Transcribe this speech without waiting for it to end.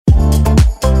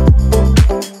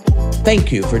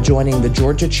Thank you for joining the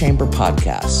Georgia Chamber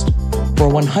Podcast. For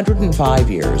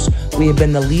 105 years, we have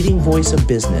been the leading voice of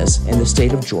business in the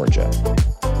state of Georgia.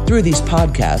 Through these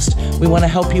podcasts, we want to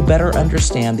help you better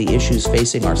understand the issues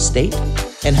facing our state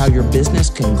and how your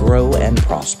business can grow and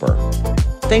prosper.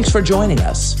 Thanks for joining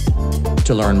us.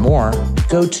 To learn more,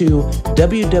 go to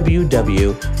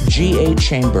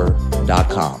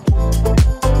www.gachamber.com.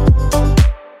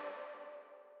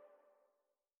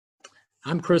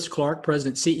 I'm Chris Clark,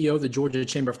 President CEO of the Georgia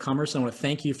Chamber of Commerce. I want to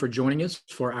thank you for joining us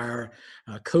for our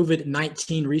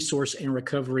COVID-19 Resource and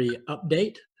Recovery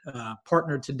Update,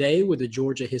 partnered today with the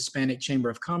Georgia Hispanic Chamber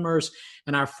of Commerce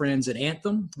and our friends at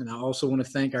Anthem. And I also want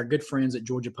to thank our good friends at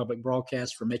Georgia Public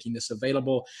Broadcast for making this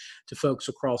available to folks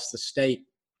across the state.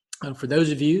 For those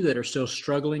of you that are still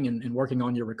struggling and working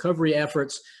on your recovery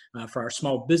efforts, for our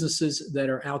small businesses that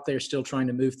are out there still trying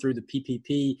to move through the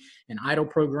PPP and EIDL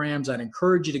programs, I'd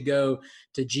encourage you to go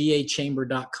to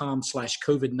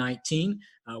gachamber.com/COVID-19.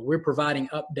 We're providing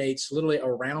updates literally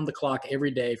around the clock every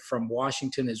day from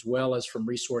Washington as well as from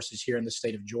resources here in the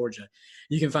state of Georgia.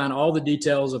 You can find all the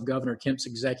details of Governor Kemp's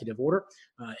executive order,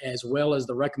 as well as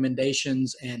the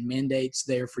recommendations and mandates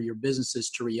there for your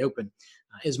businesses to reopen.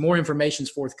 As more information is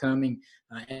forthcoming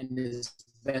and as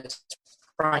best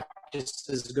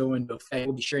practices go into effect,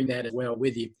 we'll be sharing that as well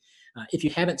with you. If you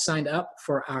haven't signed up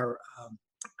for our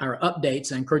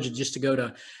updates, I encourage you just to go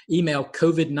to email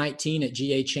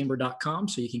covid19@gachamber.com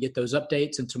so you can get those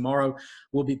updates. And tomorrow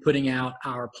we'll be putting out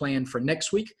our plan for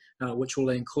next week, which will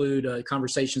include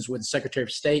conversations with the Secretary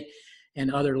of State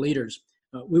and other leaders.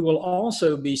 We will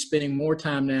also be spending more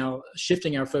time now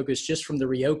shifting our focus just from the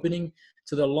reopening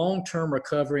to the long-term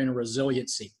recovery and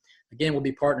resiliency. Again, we'll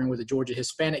be partnering with the Georgia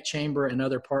Hispanic Chamber and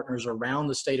other partners around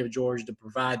the state of Georgia to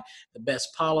provide the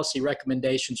best policy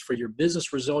recommendations for your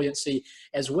business resiliency,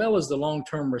 as well as the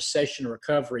long-term recession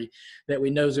recovery that we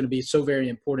know is going to be so very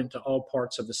important to all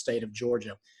parts of the state of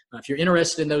Georgia. If you're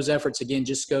interested in those efforts, again,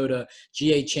 just go to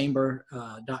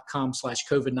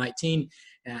gachamber.com/COVID-19.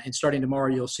 And starting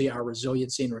tomorrow, you'll see our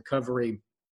resiliency and recovery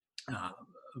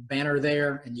banner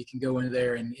there, and you can go in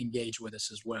there and engage with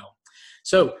us as well.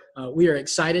 So we are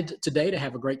excited today to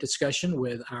have a great discussion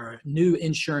with our new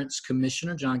insurance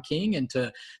commissioner, John King, and to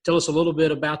tell us a little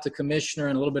bit about the commissioner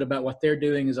and a little bit about what they're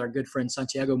doing is our good friend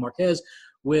Santiago Marquez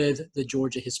with the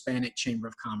Georgia Hispanic Chamber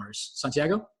of Commerce.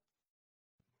 Santiago?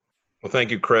 Well,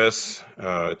 thank you, Chris.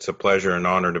 It's a pleasure and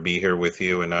honor to be here with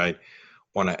you, and I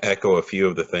want to echo a few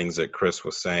of the things that Chris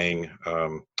was saying.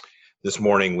 This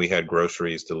morning we had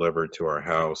groceries delivered to our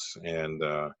house, and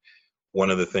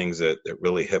one of the things that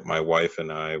really hit my wife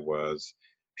and I was,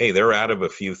 hey, they're out of a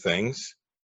few things,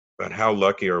 but how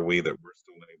lucky are we that we're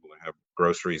still able to have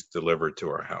groceries delivered to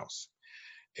our house?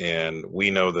 And we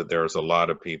know that there's a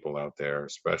lot of people out there,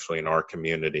 especially in our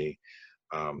community,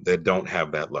 that don't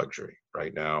have that luxury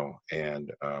right now.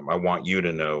 And I want you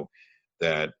to know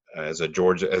that as the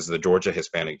Georgia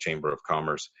Hispanic Chamber of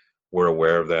Commerce, we're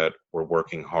aware of that. We're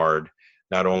working hard,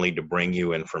 not only to bring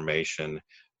you information.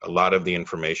 A lot of the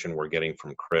information we're getting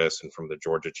from Chris and from the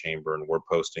Georgia Chamber, and we're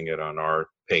posting it on our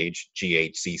page,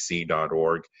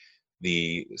 ghcc.org.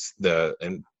 The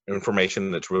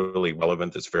information that's really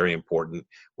relevant, that's very important,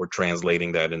 we're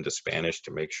translating that into Spanish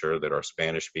to make sure that our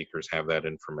Spanish speakers have that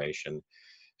information.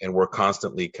 And we're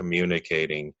constantly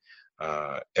communicating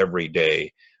every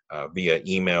day via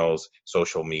emails,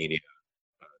 social media,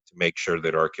 to make sure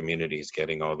that our community is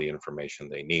getting all the information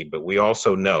they need. But we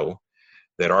also know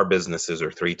that our businesses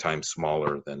are 3 times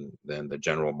smaller than the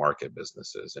general market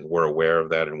businesses. And we're aware of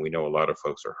that, and we know a lot of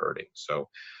folks are hurting. So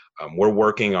we're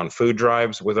working on food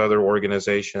drives with other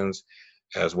organizations,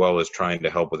 as well as trying to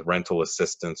help with rental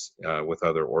assistance with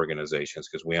other organizations,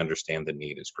 because we understand the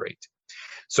need is great.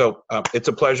 So it's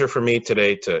a pleasure for me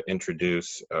today to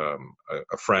introduce a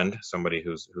friend, somebody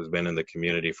who's been in the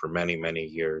community for many, many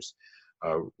years.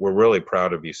 We're really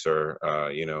proud of you, sir.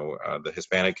 The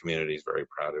Hispanic community is very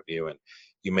proud of you, and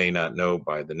you may not know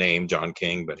by the name John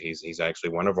King, but he's actually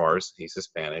one of ours. He's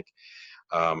Hispanic,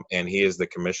 and he is the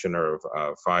Commissioner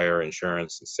of Fire,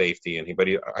 Insurance, and Safety. And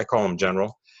I call him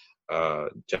General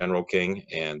King.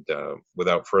 And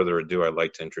without further ado, I'd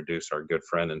like to introduce our good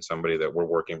friend and somebody that we're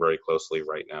working very closely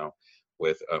right now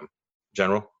with.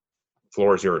 General, the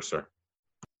floor is yours, sir.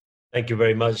 Thank you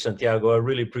very much, Santiago. I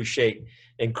really appreciate.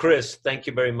 And Chris, thank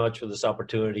you very much for this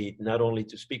opportunity, not only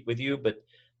to speak with you, but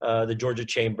the Georgia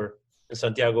Chamber. And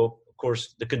Santiago, of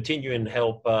course, the continuing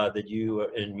help that you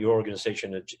and your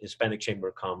organization, the Hispanic Chamber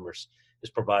of Commerce, is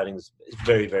providing is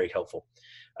very, very helpful.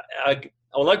 I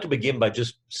would like to begin by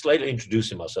just slightly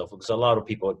introducing myself, because a lot of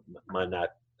people might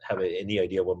not have any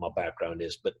idea what my background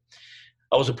is. But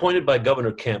I was appointed by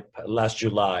Governor Kemp last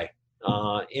July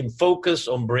in focus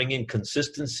on bringing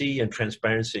consistency and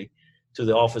transparency to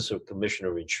the Office of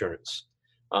Commissioner of Insurance,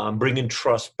 bringing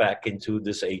trust back into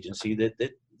this agency that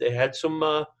they had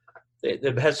some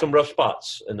they've had some rough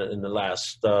spots in the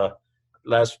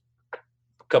last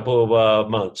couple of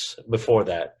months before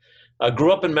that. I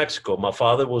grew up in Mexico. My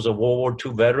father was a World War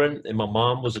II veteran, and my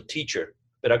mom was a teacher.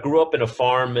 But I grew up in a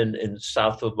farm in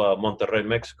south of Monterrey,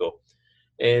 Mexico.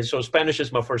 And so Spanish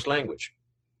is my first language.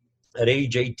 At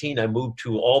age 18, I moved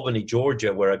to Albany,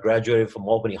 Georgia, where I graduated from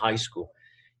Albany High School.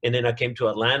 And then I came to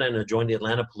Atlanta and I joined the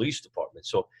Atlanta Police Department.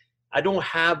 So I don't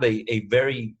have a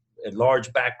very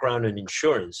large background in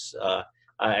insurance. I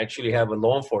actually have a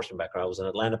law enforcement background. I was an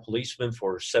Atlanta policeman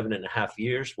for 7.5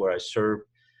 years, where I served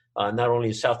not only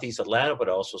in Southeast Atlanta, but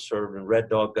I also served in Red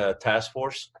Dog Task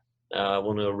Force,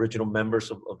 one of the original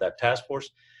members of that task force.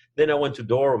 Then I went to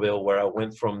Doraville, where I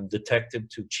went from detective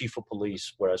to chief of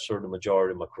police, where I served the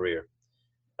majority of my career.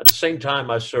 At the same time,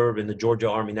 I served in the Georgia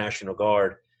Army National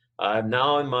Guard. I'm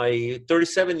now in my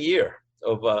 37th year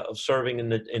of serving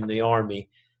in the Army,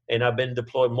 and I've been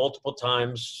deployed multiple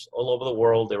times all over the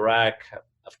world: Iraq,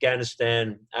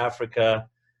 Afghanistan, Africa,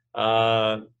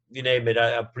 you name it.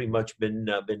 I've pretty much been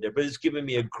there. But it's given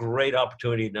me a great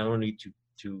opportunity not only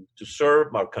to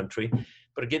serve our country,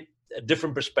 but to get a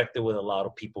different perspective what a lot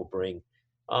of people bring.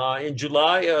 In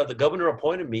July, the governor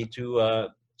appointed me to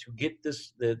get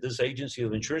this agency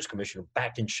of Insurance Commissioner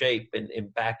back in shape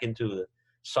and back into the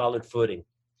solid footing.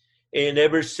 And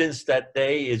ever since that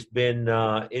day, it's been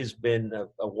a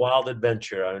wild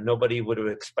adventure. Nobody would have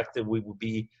expected we would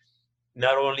be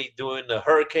not only doing the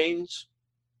hurricanes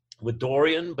with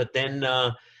Dorian, but then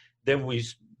we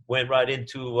went right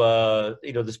into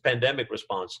this pandemic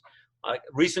response.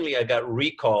 Recently, I got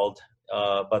recalled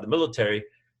by the military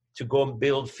to go and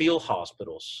build field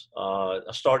hospitals. I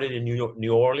started in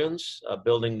New Orleans,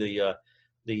 building the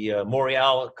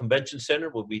Montreal Convention Center.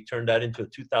 We turned that into a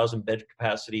 2,000 bed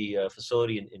capacity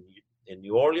facility in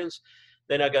New Orleans.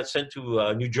 Then I got sent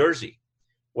to New Jersey,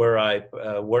 where I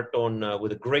worked on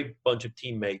with a great bunch of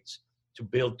teammates to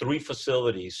build 3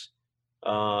 facilities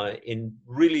in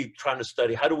really trying to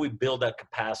study how do we build that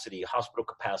capacity, hospital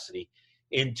capacity,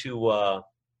 into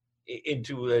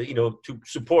to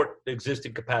support the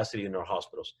existing capacity in our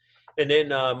hospitals. And then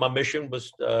my mission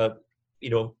was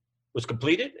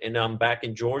completed, and I'm back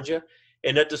in Georgia.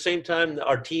 And at the same time,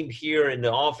 our team here in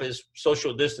the office,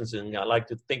 social distancing, I like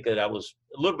to think that I was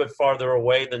a little bit farther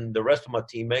away than the rest of my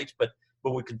teammates, but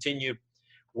we continue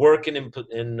working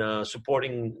and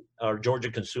supporting our Georgia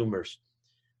consumers.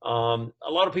 A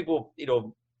lot of people,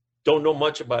 don't know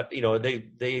much about,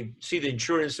 they see the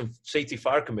Insurance and Safety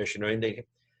Fire Commissioner, and they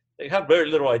have very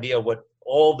little idea what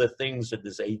all the things that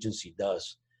this agency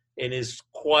does. And is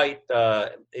quite,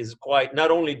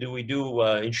 not only do we do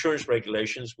insurance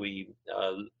regulations, we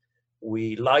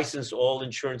license all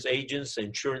insurance agents,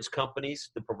 insurance companies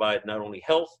to provide not only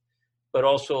health, but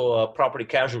also property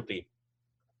casualty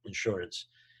insurance.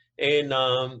 And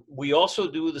we also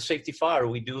do the safety fire.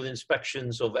 We do the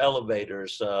inspections of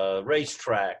elevators,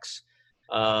 racetracks,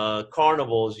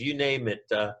 carnivals, you name it.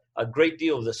 A great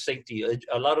deal of the safety,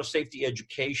 a lot of safety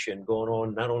education going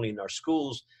on, not only in our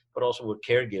schools, but also with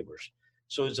caregivers.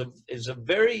 So it's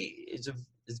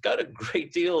got a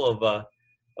great deal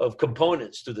of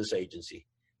components to this agency.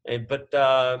 But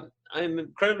I'm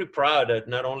incredibly proud that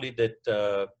not only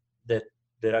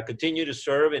that I continue to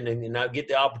serve and I get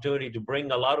the opportunity to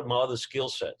bring a lot of my other skill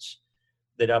sets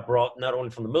that I brought not only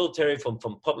from the military, from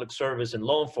public service and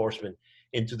law enforcement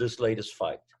into this latest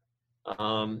fight.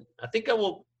 I think I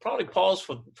will probably pause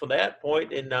for that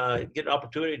point and get an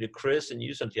opportunity to Chris and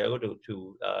you, Santiago,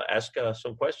 to ask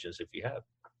some questions if you have.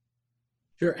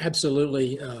 Sure,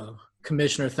 absolutely.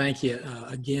 Commissioner, thank you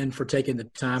again for taking the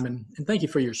time, and thank you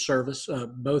for your service,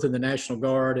 both in the National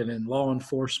Guard and in law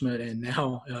enforcement and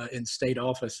now in state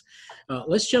office.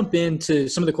 Let's jump into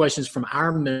some of the questions from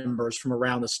our members from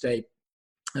around the state,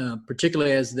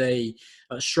 particularly as they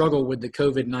struggle with the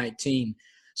COVID-19.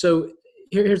 So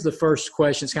here's the first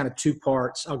question. It's kind of 2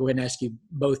 parts. I'll go ahead and ask you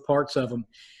both parts of them.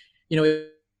 If an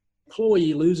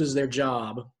employee loses their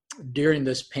job during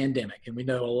this pandemic, and we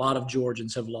know a lot of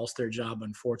Georgians have lost their job,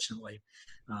 unfortunately,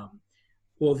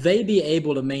 will they be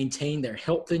able to maintain their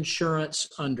health insurance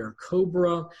under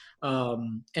COBRA?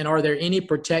 And are there any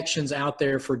protections out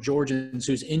there for Georgians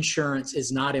whose insurance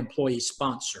is not employee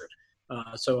sponsored?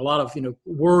 So a lot of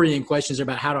worrying questions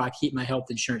about how do I keep my health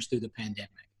insurance through the pandemic?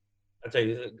 I'll tell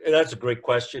you, that's a great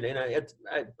question. And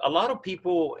a lot of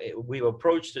people, we've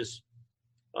approached this,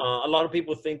 a lot of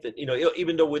people think that,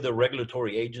 even though we're the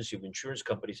regulatory agency of insurance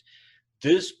companies,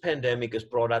 this pandemic has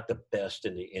brought out the best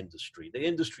in the industry. The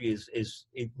industry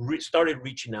started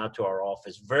reaching out to our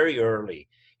office very early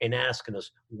and asking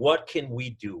us, what can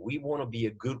we do? We want to be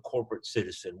a good corporate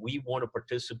citizen. We want to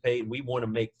participate. We want to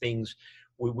make things.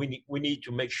 We need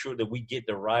to make sure that we get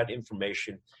the right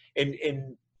information. And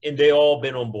they all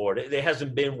been on board. There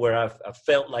hasn't been where I've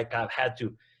felt like I've had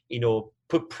to,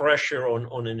 put pressure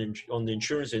on the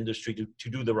insurance industry to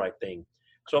do the right thing.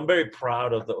 So I'm very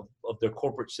proud of their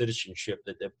corporate citizenship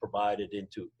that they've provided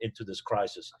into this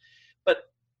crisis. But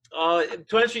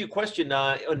to answer your question,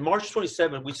 on March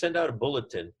 27, we sent out a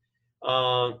bulletin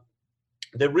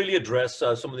that really addressed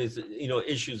some of these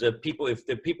issues that people, if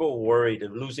the people are worried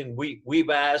of losing. We've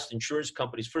asked insurance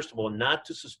companies, first of all, not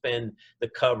to suspend the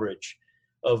coverage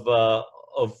of a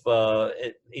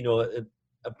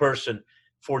person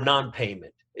for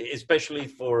non-payment, especially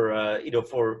for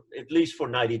at least for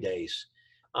 90 days.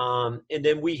 And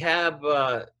then we've had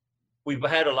a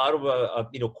lot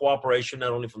of cooperation,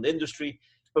 not only from the industry,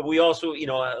 but we also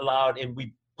allowed, and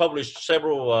we published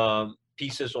several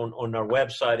pieces on our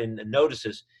website and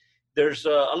notices. There's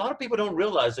a lot of people don't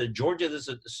realize that Georgia, there's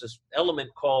this element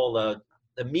called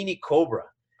the mini COBRA,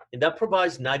 and that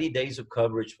provides 90 days of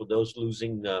coverage for those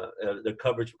losing their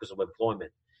coverage because of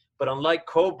employment. But unlike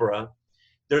COBRA,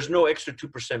 there's no extra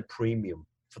 2% premium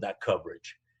for that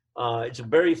coverage. It's a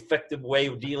very effective way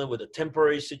of dealing with a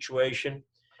temporary situation.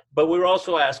 But we're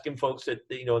also asking folks that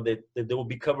that they will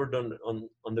be covered on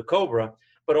the COBRA,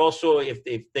 but also if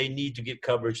they need to get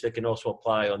coverage, they can also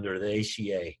apply under the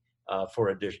ACA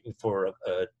for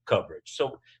coverage.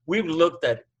 So we've looked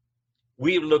at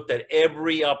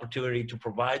every opportunity to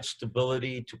provide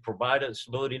stability,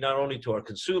 not only to our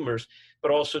consumers,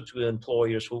 but also to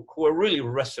employers who are really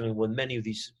wrestling with many of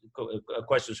these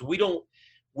questions. So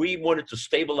we wanted to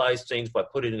stabilize things by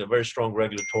putting a very strong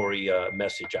regulatory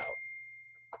message out.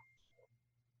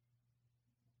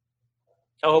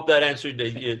 I hope that answered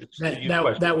your question.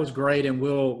 That was great, and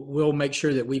we'll make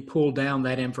sure that we pull down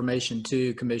that information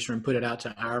too, Commissioner, and put it out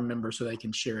to our members so they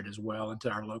can share it as well and to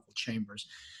our local chambers.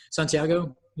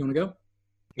 Santiago, you want to go?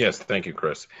 Yes, thank you,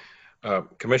 Chris.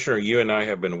 Commissioner, you and I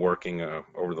have been working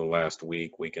over the last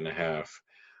week and a half,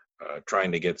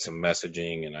 trying to get some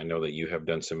messaging, and I know that you have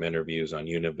done some interviews on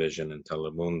Univision and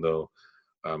Telemundo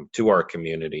to our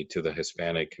community, to the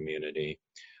Hispanic community.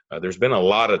 There's been a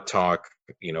lot of talk,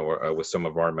 with some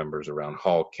of our members around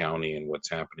Hall County and what's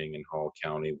happening in Hall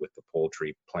County with the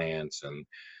poultry plants and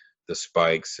the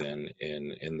spikes in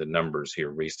the numbers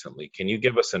here recently. Can you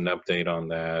give us an update on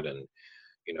that? And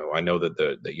I know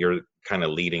that you're kind of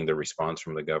leading the response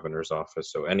from the governor's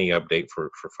office. So any update for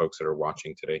folks that are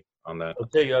watching today on that? I'll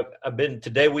tell you,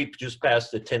 today we just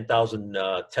passed the 10,000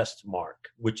 test mark,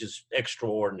 which is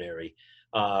extraordinary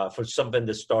for something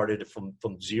that started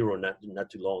from zero not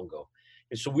too long ago.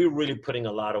 And so we're really putting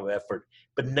a lot of effort.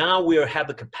 But now we have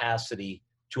the capacity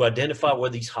to identify where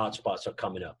these hotspots are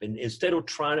coming up. And instead of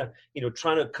trying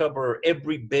to cover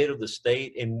every bit of the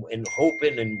state and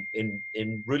hoping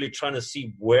and really trying to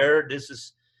see where this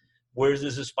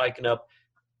is spiking up,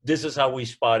 this is how we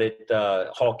spotted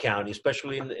Hall County,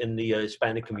 especially in the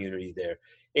Hispanic community there.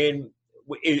 And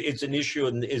it's an issue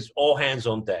and is all hands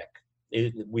on deck.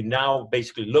 We now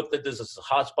basically looked at this as a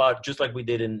hotspot, just like we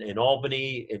did in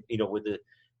Albany,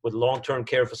 with long-term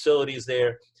care facilities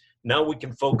there. Now we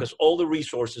can focus all the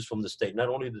resources from the state, not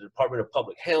only the Department of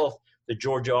Public Health, the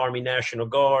Georgia Army National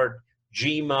Guard,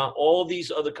 GEMA, all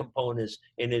these other components,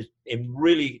 and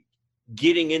really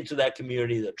getting into that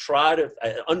community to try to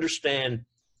understand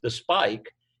the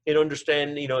spike and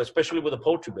understand, especially with the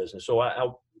poultry business.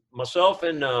 So myself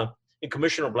and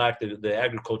Commissioner Black, the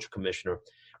agriculture commissioner,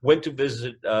 went to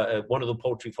visit one of the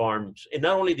poultry farms, and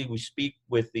not only did we speak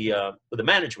with the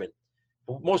management,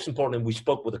 but most importantly, we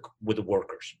spoke with the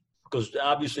workers, because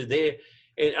obviously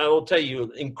and I will tell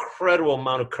you, incredible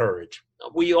amount of courage.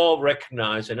 We all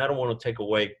recognize, and I don't want to take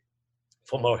away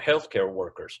from our healthcare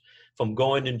workers from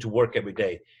going into work every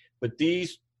day, but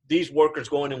these workers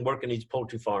going and working these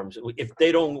poultry farms, if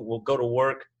they don't go to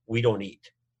work, we don't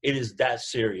eat. It is that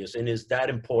serious, and it is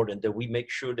that important that we make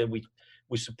sure that we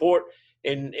support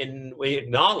and we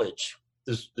acknowledge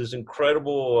this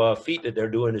incredible feat that they're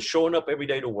doing, is showing up every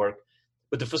day to work.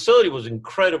 But the facility was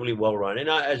incredibly well run. And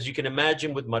as you can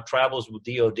imagine, with my travels with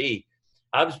DOD,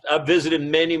 I've visited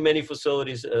many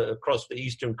facilities across the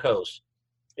Eastern Coast.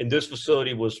 And this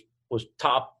facility was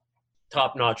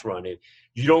top-notch running.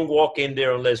 You don't walk in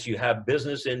there unless you have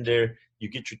business in there. You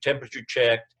get your temperature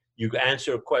checked. You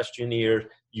answer a questionnaire.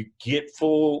 You get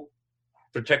full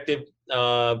protective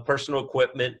personal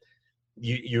equipment.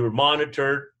 You're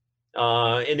monitored.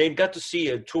 And they got to see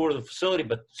a tour of the facility,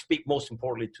 but speak most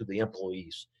importantly to the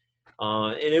employees.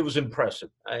 And it was impressive.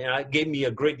 It gave me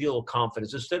a great deal of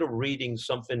confidence. Instead of reading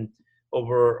something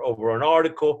over an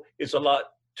article, it's a lot,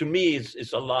 to me,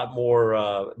 it's a lot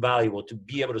more valuable to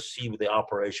be able to see the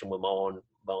operation with my own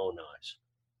eyes.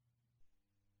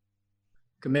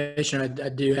 Commissioner, I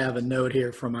do have a note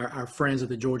here from our friends at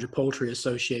the Georgia Poultry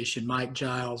Association, Mike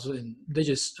Giles, and they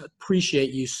just appreciate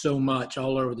you so much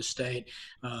all over the state.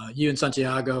 You and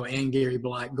Santiago and Gary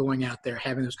Black going out there,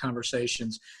 having those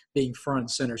conversations, being front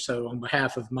and center. So on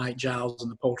behalf of Mike Giles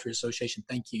and the Poultry Association,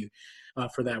 thank you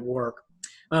for that work.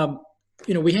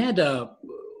 We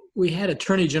had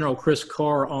Attorney General Chris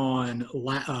Carr on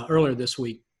earlier this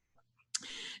week.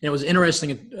 And it was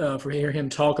interesting for hear him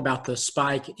talk about the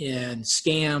spike in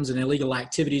scams and illegal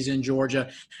activities in Georgia.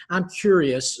 I'm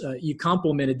curious, you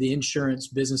complimented the insurance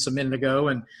business a minute ago,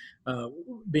 and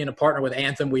being a partner with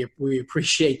Anthem, we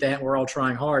appreciate that, and we're all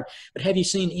trying hard. But have you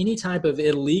seen any type of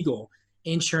illegal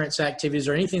insurance activities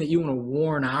or anything that you want to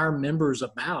warn our members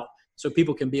about so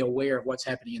people can be aware of what's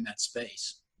happening in that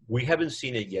space? We haven't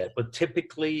seen it yet, but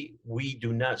typically we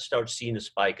do not start seeing a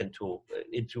spike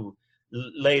into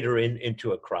later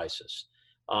into a crisis.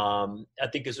 I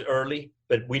think it's early,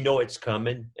 but we know it's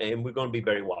coming, and we're going to be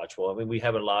very watchful. I mean, we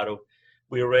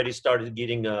already started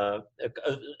getting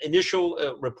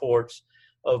initial reports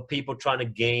of people trying to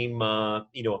game,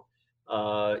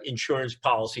 insurance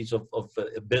policies of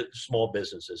small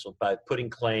businesses by putting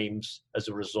claims as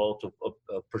a result of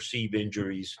perceived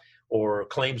injuries or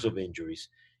claims of injuries.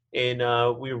 And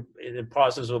we're in the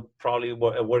process of probably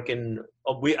working.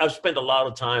 I've spent a lot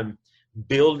of time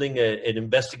building an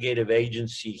investigative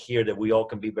agency here that we all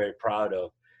can be very proud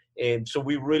of. And so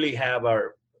we really have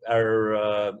our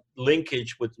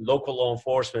linkage with local law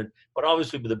enforcement, but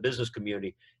obviously with the business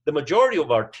community. The majority of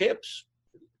our tips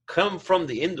come from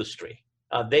the industry.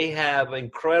 They have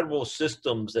incredible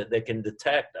systems that they can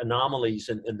detect anomalies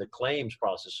in the claims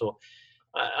process. So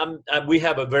we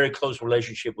have a very close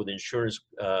relationship with the insurance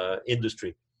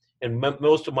industry, and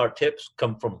most of our tips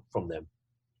come from them.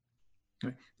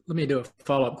 Let me do a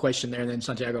follow-up question there, and then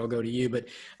Santiago, I'll go to you. But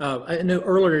I know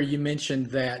earlier you mentioned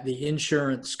that the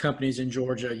insurance companies in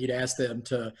Georgia, you'd asked them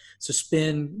to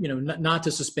suspend, not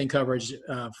to suspend coverage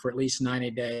for at least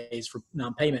 90 days for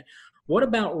non-payment. What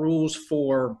about rules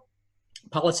for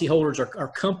policyholders or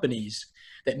companies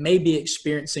that may be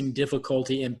experiencing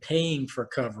difficulty in paying for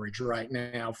coverage right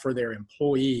now for their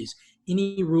employees?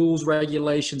 Any rules,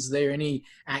 regulations there, any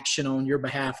action on your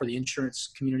behalf or the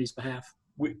insurance community's behalf?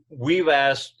 We've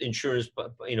asked insurance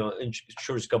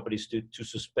companies to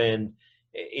suspend,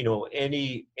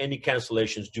 any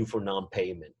cancellations due for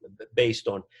non-payment based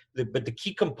on but the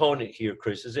key component here,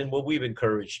 Chris, is, and what we've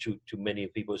encouraged to many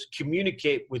people, is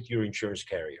communicate with your insurance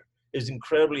carrier. Is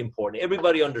incredibly important.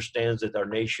 Everybody understands that our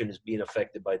nation is being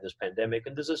affected by this pandemic,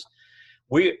 and there's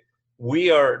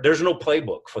no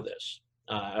playbook for this.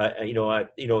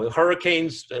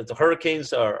 Hurricanes. The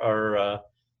hurricanes are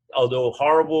although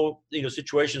horrible,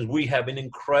 situations, we have an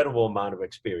incredible amount of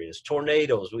experience.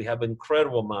 Tornadoes, we have an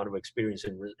incredible amount of experience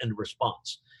in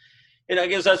response. And I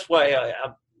guess that's why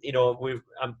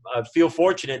I feel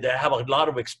fortunate that I have a lot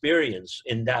of experience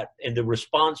in the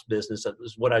response business. That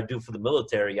is what I do for the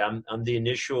military. I'm the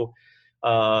initial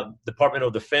Department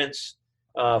of Defense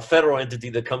federal entity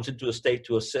that comes into a state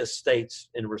to assist states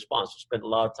in response. I spent a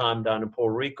lot of time down in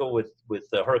Puerto Rico with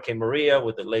Hurricane Maria,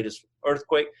 with the latest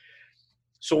earthquake.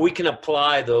 So we can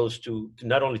apply those to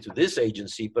not only to this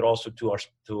agency, but also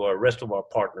to our rest of our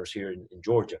partners here in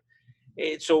Georgia.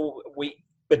 And so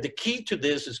but the key to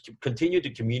this is to continue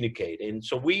to communicate. And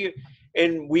so we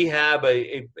have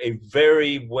a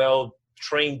very well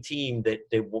trained team that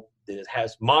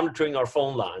has monitoring our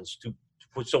phone lines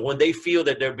so when they feel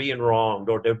that they're being wronged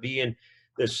or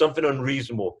there's something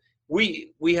unreasonable,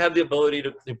 we have the ability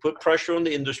to put pressure on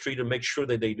the industry to make sure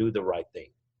that they do the right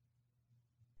thing.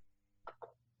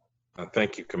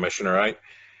 Thank you, Commissioner. I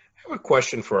have a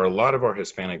question for a lot of our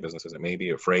Hispanic businesses that may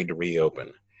be afraid to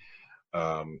reopen.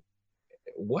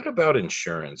 What about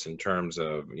insurance in terms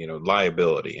of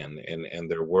liability, and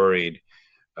they're worried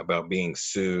about being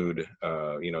sued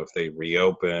if they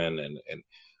reopen, and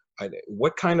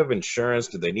what kind of insurance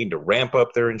do they need to ramp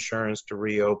up their insurance to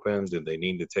reopen? Do they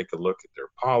need to take a look at their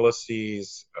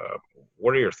policies?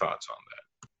 What are your thoughts on that?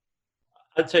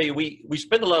 I'll tell you, we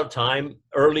spent a lot of time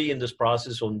early in this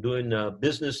process on doing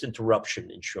business interruption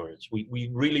insurance. We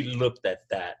really looked at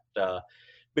that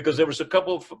because there was a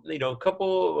couple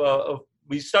of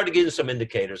we started getting some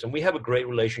indicators, and we have a great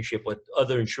relationship with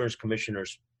other insurance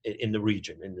commissioners in the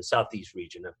region, in the Southeast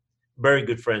region. I'm very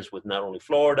good friends with not only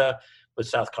Florida, but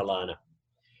South Carolina.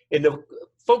 And the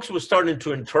folks were starting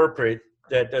to interpret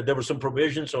that there were some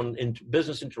provisions on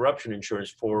business interruption insurance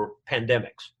for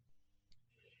pandemics.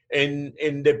 And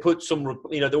they put some,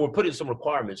 they were putting some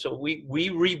requirements. So we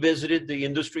revisited the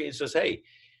industry and says, hey,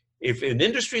 if an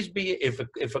industry's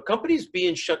if a company's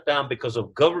being shut down because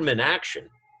of government action,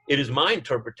 it is my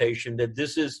interpretation that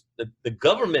this is the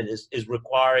government is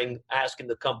asking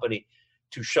the company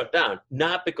to shut down,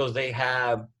 not because they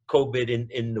have COVID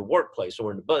in the workplace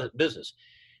or in the business.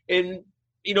 And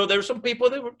there were some people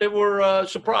that were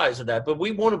surprised at that, but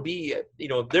we want to be,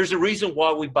 there's a reason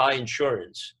why we buy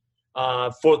insurance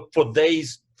for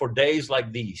days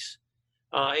like these.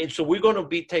 And so we're going to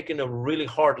be taking a really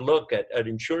hard look at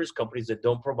insurance companies that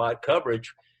don't provide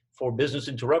coverage for business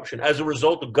interruption as a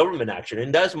result of government action.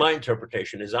 And that's my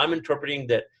interpretation, is I'm interpreting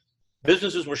that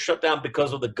businesses were shut down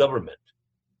because of the government,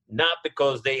 not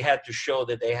because they had to show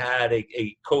that they had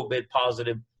a COVID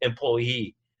positive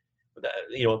employee.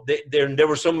 There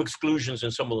were some exclusions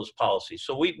in some of those policies.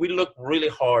 So we look really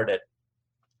hard at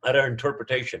our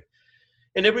interpretation.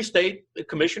 In every state, the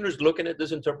commissioner is looking at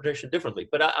this interpretation differently.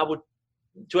 But I would,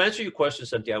 to answer your question,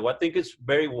 Santiago, I think it's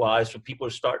very wise for people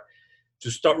to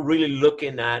start really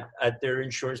looking at their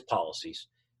insurance policies,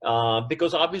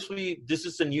 because obviously this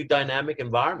is a new dynamic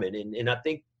environment, and I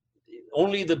think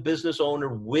only the business owner,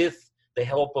 with the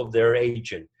help of their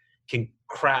agent, can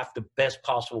craft the best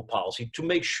possible policy to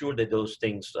make sure that those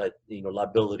things,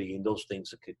 liability and those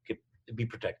things could be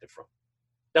protected from.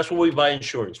 That's what we buy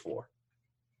insurance for.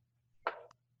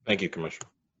 Thank you, Commissioner.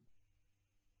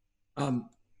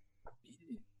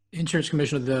 Insurance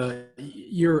Commissioner,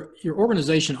 your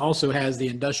organization also has the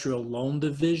industrial loan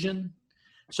division.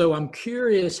 So I'm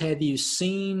curious, have you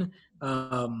seen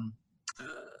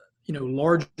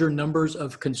larger numbers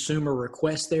of consumer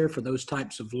requests there for those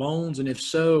types of loans? And if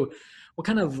so, what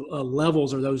kind of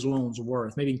levels are those loans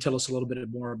worth? Maybe you can tell us a little bit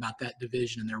more about that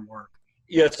division and their work.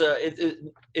 Yes,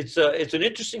 it's an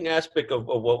interesting aspect of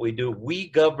what we do. We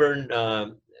govern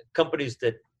companies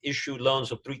that issue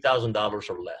loans of $3,000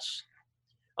 or less.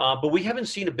 But we haven't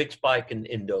seen a big spike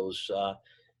in those.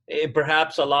 And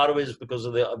perhaps a lot of it is because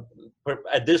of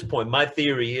at this point, my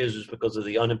theory is because of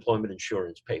the unemployment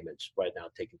insurance payments right now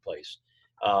taking place.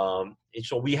 And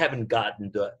so we haven't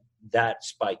gotten that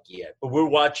spike yet, but we're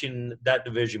watching that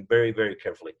division very, very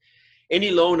carefully. Any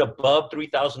loan above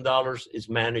 $3,000 is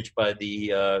managed by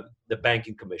the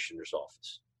banking commissioner's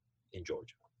office in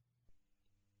Georgia.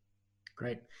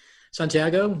 Great.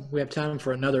 Santiago, we have time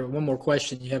for one more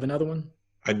question. You have another one?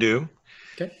 I do.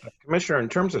 Okay. Commissioner, in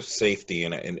terms of safety,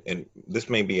 and this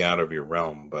may be out of your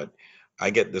realm, but I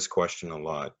get this question a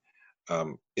lot.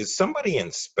 Is somebody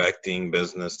inspecting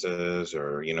businesses,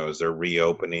 or, is there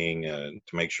reopening to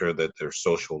make sure that there's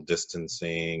social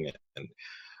distancing?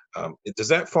 And does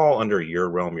that fall under your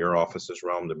realm, your office's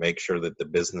realm, to make sure that the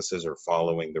businesses are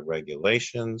following the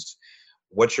regulations?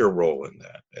 What's your role in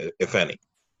that, if any?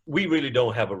 We really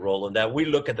don't have a role in that. We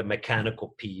look at the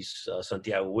mechanical piece,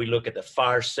 Santiago. We look at the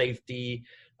fire safety,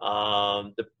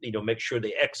 make sure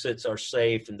the exits are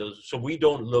safe, and those. So we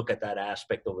don't look at that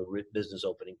aspect of a business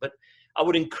opening. But I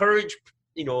would encourage,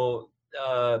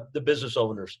 the business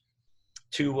owners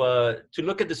to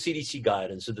look at the CDC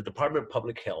guidance of the Department of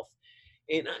Public Health,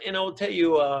 and I will tell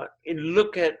you, and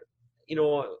look at,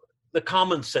 the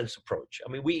common sense approach.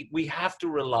 I mean, we have to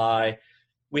rely.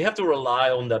 We have to rely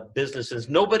on the businesses.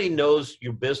 Nobody knows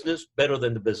your business better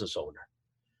than the business owner.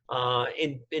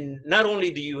 And not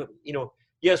only do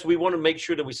yes, we want to make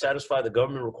sure that we satisfy the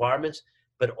government requirements,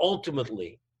 but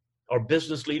ultimately our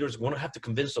business leaders want to have to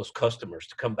convince those customers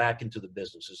to come back into the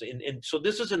businesses. And so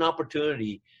this is an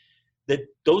opportunity that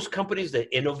those companies that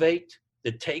innovate,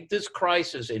 that take this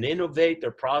crisis and innovate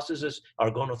their processes,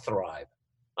 are going to thrive.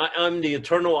 I'm the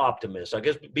eternal optimist. I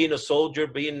guess being a soldier,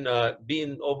 being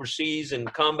overseas in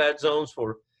combat zones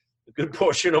for a good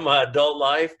portion of my adult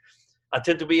life, I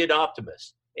tend to be an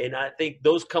optimist. And I think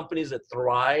those companies that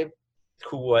thrive,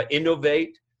 who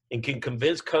innovate and can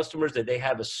convince customers that they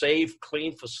have a safe,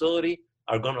 clean facility,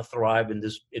 are going to thrive in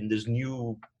this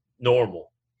new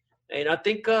normal. And I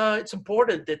think it's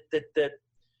important that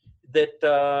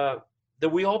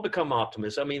we all become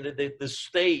optimists. I mean, the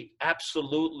state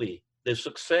absolutely. The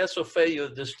success or failure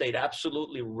of this state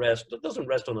absolutely doesn't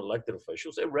rest on elected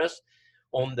officials. It rests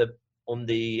on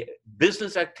the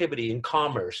business activity and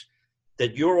commerce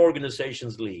that your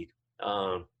organizations lead.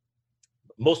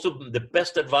 Most of the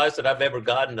best advice that I've ever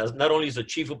gotten, as not only as a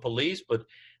chief of police, but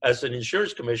as an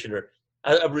insurance commissioner,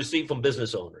 I've received from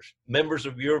business owners, members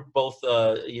of your both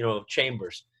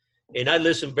chambers. And I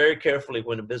listen very carefully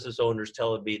when the business owners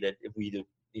telling me that if we do,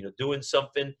 doing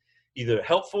something either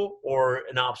helpful or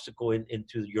an obstacle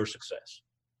into your success.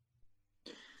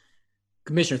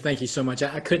 Commissioner, thank you so much.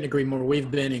 I couldn't agree more. We've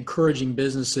been encouraging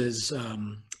businesses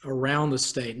around the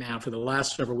state now for the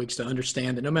last several weeks to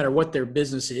understand that no matter what their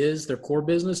business is, their core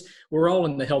business, we're all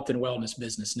in the health and wellness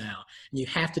business now. And you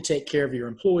have to take care of your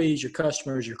employees, your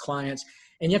customers, your clients,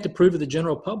 and you have to prove to the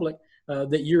general public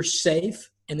that you're safe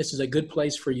and this is a good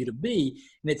place for you to be.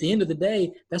 And at the end of the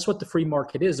day, that's what the free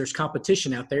market is. There's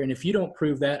competition out there. And if you don't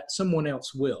prove that, someone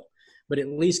else will. But at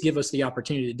least give us the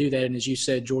opportunity to do that. And as you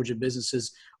said, Georgia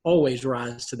businesses always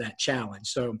rise to that challenge.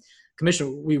 So,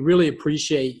 Commissioner, we really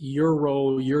appreciate your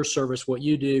role, your service, what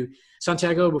you do.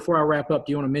 Santiago, before I wrap up,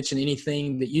 do you want to mention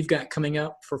anything that you've got coming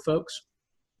up for folks?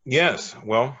 Yes.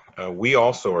 Well, we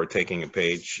also are taking a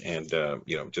page, and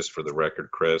just for the record,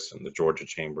 Chris and the Georgia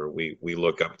Chamber, we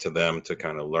look up to them to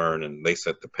kind of learn, and they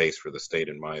set the pace for the state,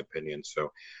 in my opinion.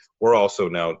 So we're also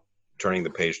now turning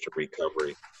the page to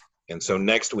recovery. And so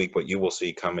next week, what you will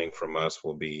see coming from us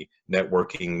will be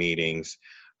networking meetings,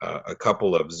 a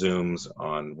couple of Zooms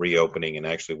on reopening. And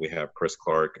actually, we have Chris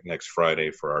Clark next Friday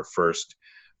for our first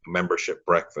membership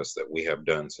breakfast that we have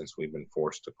done since we've been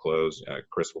forced to close.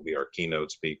 Chris will be our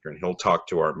keynote speaker, and he'll talk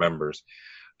to our members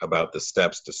about the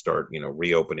steps to start,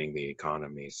 reopening the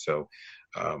economy. So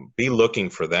be looking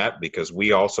for that, because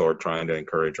we also are trying to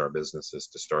encourage our businesses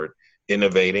to start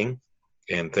innovating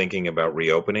and thinking about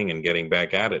reopening and getting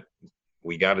back at it.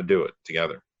 We got to do it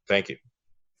together. Thank you.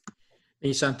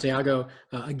 Hey, Santiago.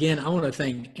 Again, I want to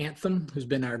thank Anthem, who's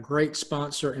been our great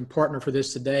sponsor and partner for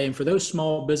this today. And for those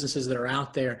small businesses that are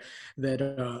out there that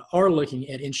are looking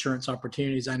at insurance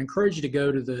opportunities, I'd encourage you to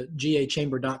go to the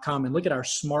gachamber.com and look at our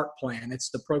SMART plan. It's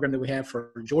the program that we have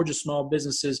for Georgia small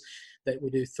businesses that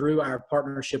we do through our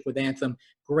partnership with Anthem.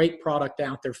 Great product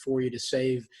out there for you to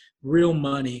save real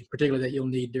money, particularly that you'll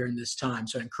need during this time.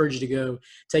 So I encourage you to go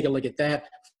take a look at that.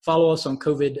 Follow us on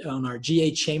our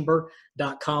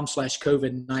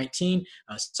gachamber.com/COVID-19.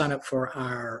 Sign up for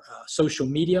our social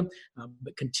media,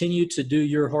 but continue to do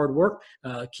your hard work.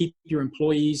 Keep your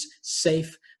employees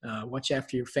safe. Watch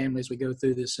after your family as we go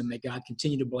through this, and may God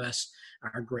continue to bless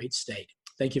our great state.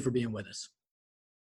 Thank you for being with us.